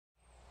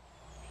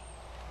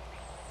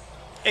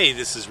Hey,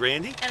 this is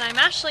Randy. And I'm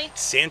Ashley.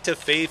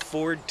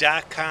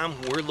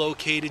 SantaFeFord.com. We're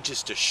located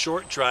just a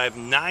short drive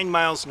 9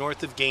 miles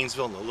north of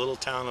Gainesville in the little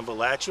town of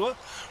Alachua.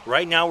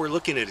 Right now we're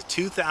looking at a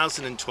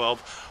 2012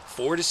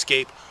 Ford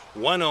Escape,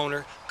 one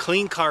owner,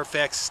 clean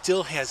Carfax,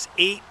 still has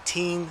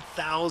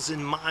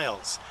 18,000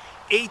 miles.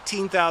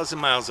 18,000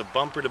 miles of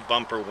bumper to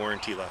bumper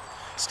warranty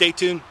left. Stay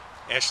tuned,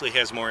 Ashley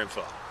has more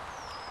info.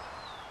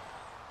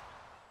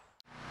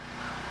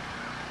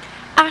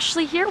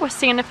 Ashley here with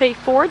Santa Fe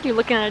Ford. You're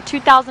looking at a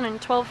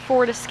 2012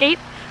 Ford Escape.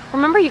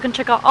 Remember, you can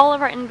check out all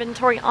of our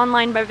inventory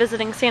online by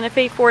visiting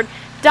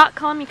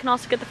SantaFeFord.com. You can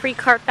also get the free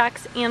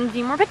Carfax and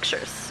view more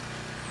pictures.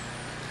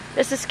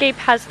 This Escape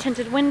has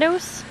tinted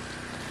windows,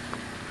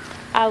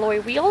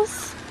 alloy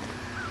wheels,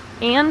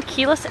 and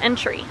keyless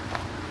entry.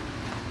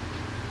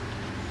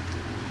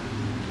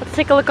 Let's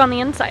take a look on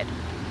the inside.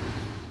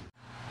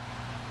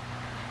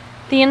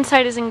 The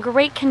inside is in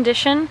great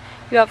condition.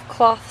 You have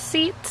cloth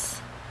seats,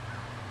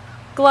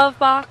 glove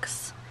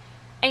box,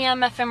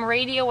 AM/FM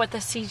radio with a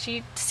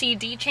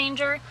CD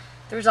changer.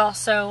 There's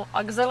also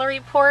auxiliary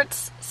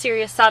ports,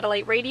 Sirius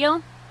satellite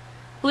radio,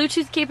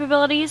 Bluetooth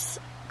capabilities,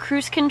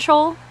 cruise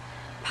control,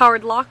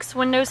 powered locks,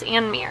 windows,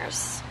 and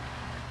mirrors.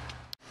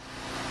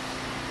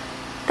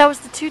 That was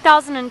the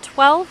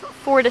 2012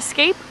 Ford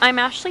Escape. I'm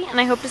Ashley,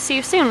 and I hope to see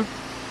you soon.